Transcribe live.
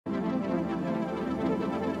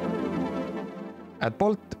At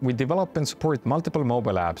Bolt, we develop and support multiple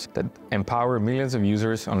mobile apps that empower millions of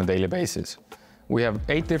users on a daily basis. We have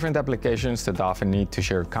 8 different applications that often need to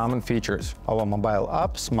share common features. Our mobile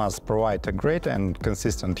apps must provide a great and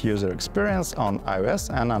consistent user experience on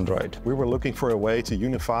iOS and Android. We were looking for a way to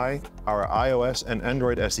unify our iOS and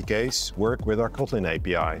Android SDKs work with our Kotlin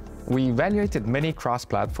API. We evaluated many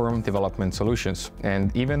cross-platform development solutions,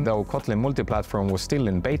 and even though Kotlin Multiplatform was still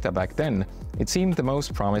in beta back then, it seemed the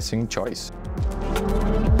most promising choice.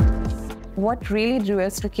 What really drew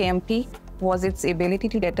us to KMP was its ability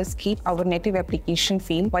to let us keep our native application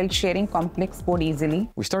feel while sharing complex code easily.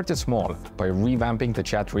 We started small by revamping the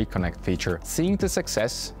Chat Reconnect feature. Seeing the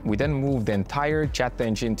success, we then moved the entire chat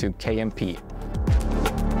engine to KMP.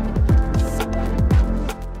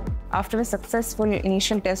 After a successful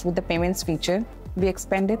initial test with the payments feature, we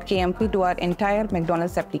expanded KMP to our entire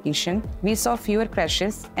McDonald's application. We saw fewer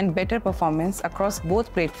crashes and better performance across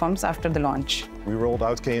both platforms after the launch. We rolled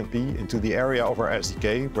out KMP into the area of our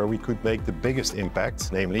SDK where we could make the biggest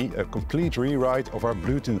impact, namely a complete rewrite of our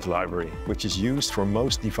Bluetooth library, which is used for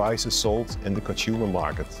most devices sold in the consumer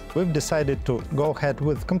market. We've decided to go ahead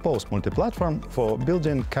with Compose Multiplatform for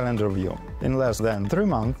built-in calendar view. In less than 3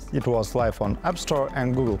 months, it was live on App Store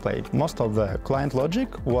and Google Play. Most of the client logic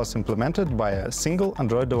was implemented by a single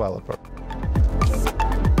Android developer.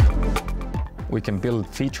 We can build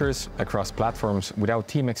features across platforms without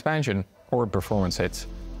team expansion or performance hits.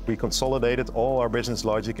 We consolidated all our business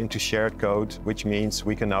logic into shared code, which means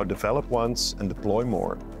we can now develop once and deploy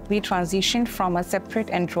more. We transitioned from a separate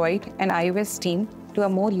Android and iOS team to a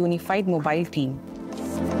more unified mobile team.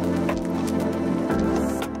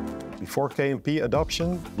 Before KMP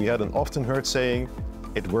adoption, we had an often heard saying,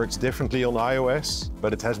 "It works differently on iOS,"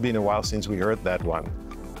 but it has been a while since we heard that one.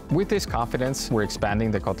 With this confidence, we're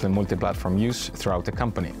expanding the Kotlin Multiplatform use throughout the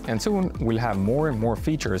company, and soon we'll have more and more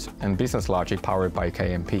features and business logic powered by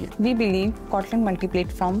KMP. We believe Kotlin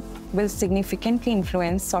Multiplatform will significantly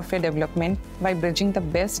influence software development by bridging the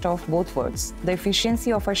best of both worlds, the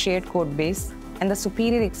efficiency of our shared code base and the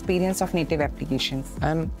superior experience of native applications.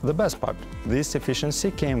 And the best part, this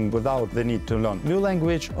efficiency came without the need to learn new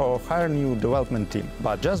language or hire new development team,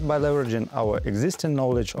 but just by leveraging our existing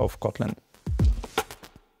knowledge of Kotlin.